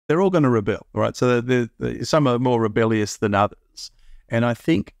they're all going to rebel, right? So some are more rebellious than others. And I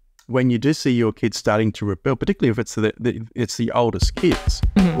think when you do see your kids starting to rebel, particularly if it's the oldest kids,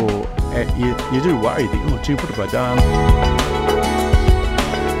 or you do worry, you think, oh, gee, what have I done?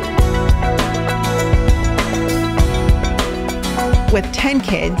 With 10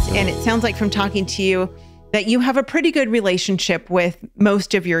 kids, and it sounds like from talking to you that you have a pretty good relationship with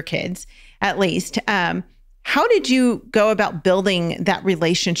most of your kids, at least. How did you go about building that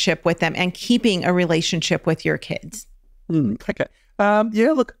relationship with them and keeping a relationship with your kids? Okay.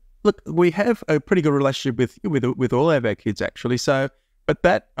 Look, we have a pretty good relationship with all of our kids, actually. So, but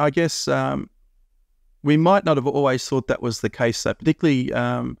that, I guess, we might not have always thought that was the case, so particularly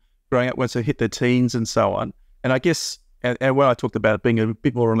growing up once they hit their teens and so on. And I guess, and when I talked about it being a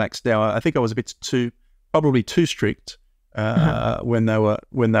bit more relaxed now, I think I was a bit probably too strict when they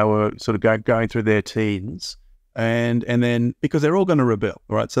were sort of going through their teens, and then because they're all going to rebel,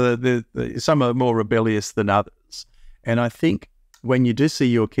 right? So some are more rebellious than others, and I think when you do see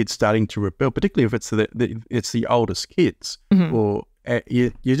your kids starting to rebel, particularly if it's the oldest kids, or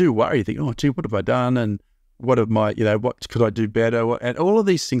you do worry, you think, oh, gee, what have I done, and what could I do better, and all of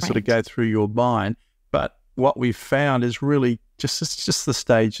these things sort of go through your mind, but what we've found is really just the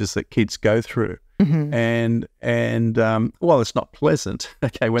stages that kids go through. And while it's not pleasant,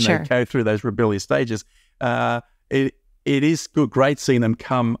 okay, when they go through those rebellious stages, it is great seeing them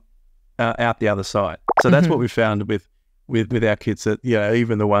come out the other side. So that's what we found with our kids, that,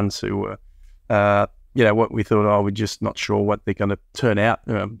 even the ones who were, what we thought, oh, we're just not sure what they're going to turn out.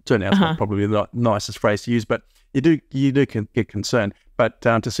 Turn out's not probably the nicest phrase to use, but you do get concerned. But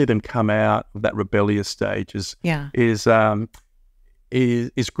to see them come out of that rebellious stage is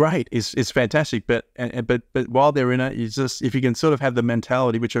great, is fantastic. But while they're in it, if you can sort of have the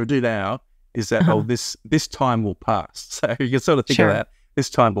mentality, which I do now, is that this time will pass. So you can sort of think of that. This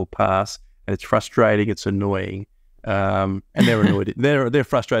time will pass, and it's frustrating, it's annoying, and they're annoyed. They're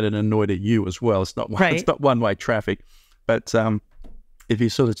frustrated and annoyed at you as well. It's not one-way traffic. But if you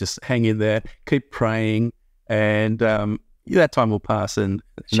sort of just hang in there, keep praying, and that time will pass, and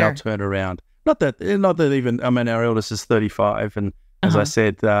they'll turn around. Not that even, I mean, our eldest is 35, and as I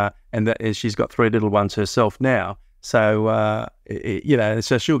said, and she's got 3 little ones herself now. So,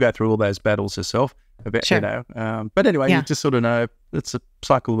 so she'll go through all those battles herself. But anyway, you just sort of know it's a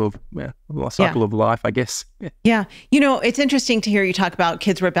cycle of of life, I guess. Yeah. It's interesting to hear you talk about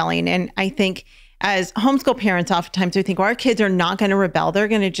kids rebelling. And I think as homeschool parents, oftentimes we think, well, our kids are not going to rebel. They're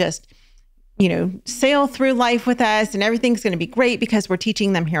going to just, sail through life with us, and everything's going to be great because we're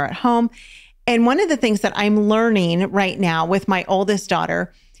teaching them here at home. And one of the things that I'm learning right now with my oldest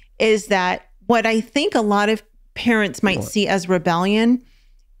daughter is that what I think a lot of parents might see as rebellion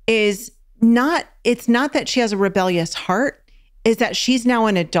is it's not that she has a rebellious heart, is that she's now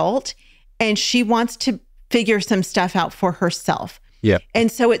an adult and she wants to figure some stuff out for herself. Yeah.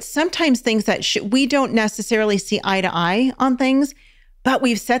 And so it's sometimes things that we don't necessarily see eye to eye on things, but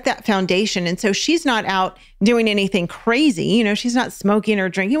we've set that foundation. And so she's not out doing anything crazy. She's not smoking or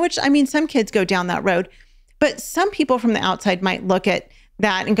drinking, which, I mean, some kids go down that road, but some people from the outside might look at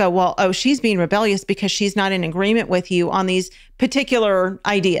that and go, well, oh, she's being rebellious because she's not in agreement with you on these particular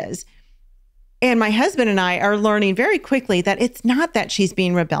ideas. And my husband and I are learning very quickly that it's not that she's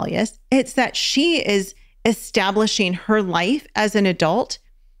being rebellious. It's that she is establishing her life as an adult,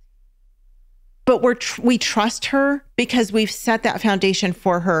 but we trust her because we've set that foundation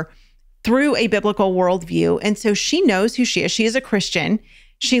for her through a biblical worldview. And so she knows who she is. She is a Christian.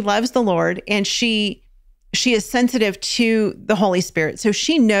 She loves the Lord, and she is sensitive to the Holy Spirit. So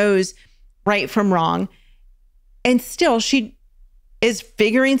she knows right from wrong. And still she is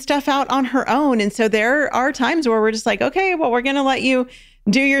figuring stuff out on her own. And so there are times where we're just like, okay, well, we're going to let you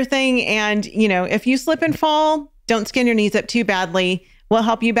do your thing. And, if you slip and fall, don't skin your knees up too badly. We'll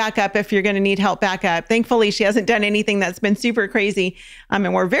help you back up if you're going to need help back up. Thankfully, she hasn't done anything that's been super crazy.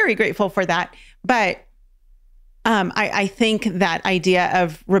 And we're very grateful for that. But I think that idea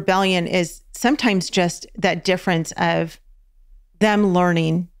of rebellion is sometimes just that difference of them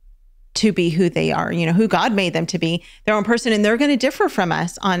learning to be who they are, who God made them to be, their own person, and they're going to differ from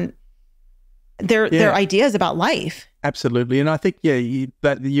us on their ideas about life. Absolutely. And I think,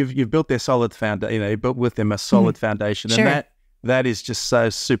 you've built their solid foundation, you built with them a solid foundation, and that is just so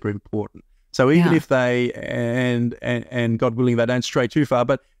super important. So even if they, and God willing, they don't stray too far,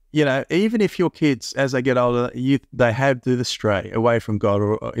 but even if your kids, as they get older, they have to stray away from God,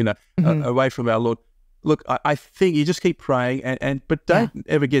 or away from our Lord. Look, I think you just keep praying, but don't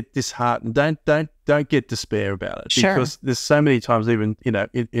ever get disheartened. Don't get despair about it, because there's so many times, even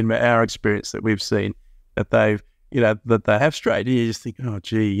in our experience, that we've seen that they've that they have strayed. You just think, oh,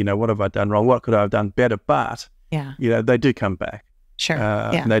 gee, what have I done wrong? What could I have done better? But, they do come back. Sure.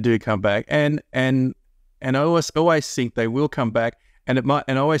 They do come back. And I always think they will come back, and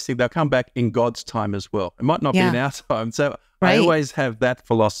I always think they'll come back in God's time as well. It might not be in our time. So I always have that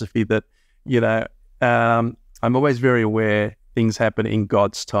philosophy that, I'm always very aware things happen in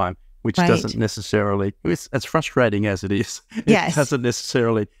God's time, which doesn't necessarily, as frustrating as it is, it doesn't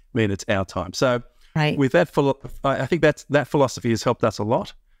necessarily mean it's our time. So with that, I think that philosophy has helped us a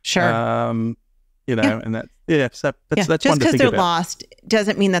lot. Sure. And that, so that's just one to because think they're about. lost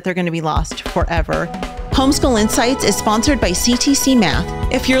doesn't mean that they're going to be lost forever. Homeschool Insights is sponsored by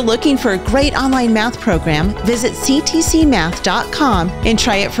CTCMath. If you're looking for a great online math program, visit ctcmath.com and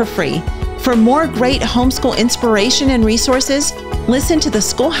try it for free. For more great homeschool inspiration and resources, listen to the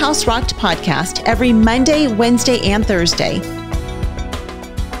Schoolhouse Rocked podcast every Monday, Wednesday, and Thursday.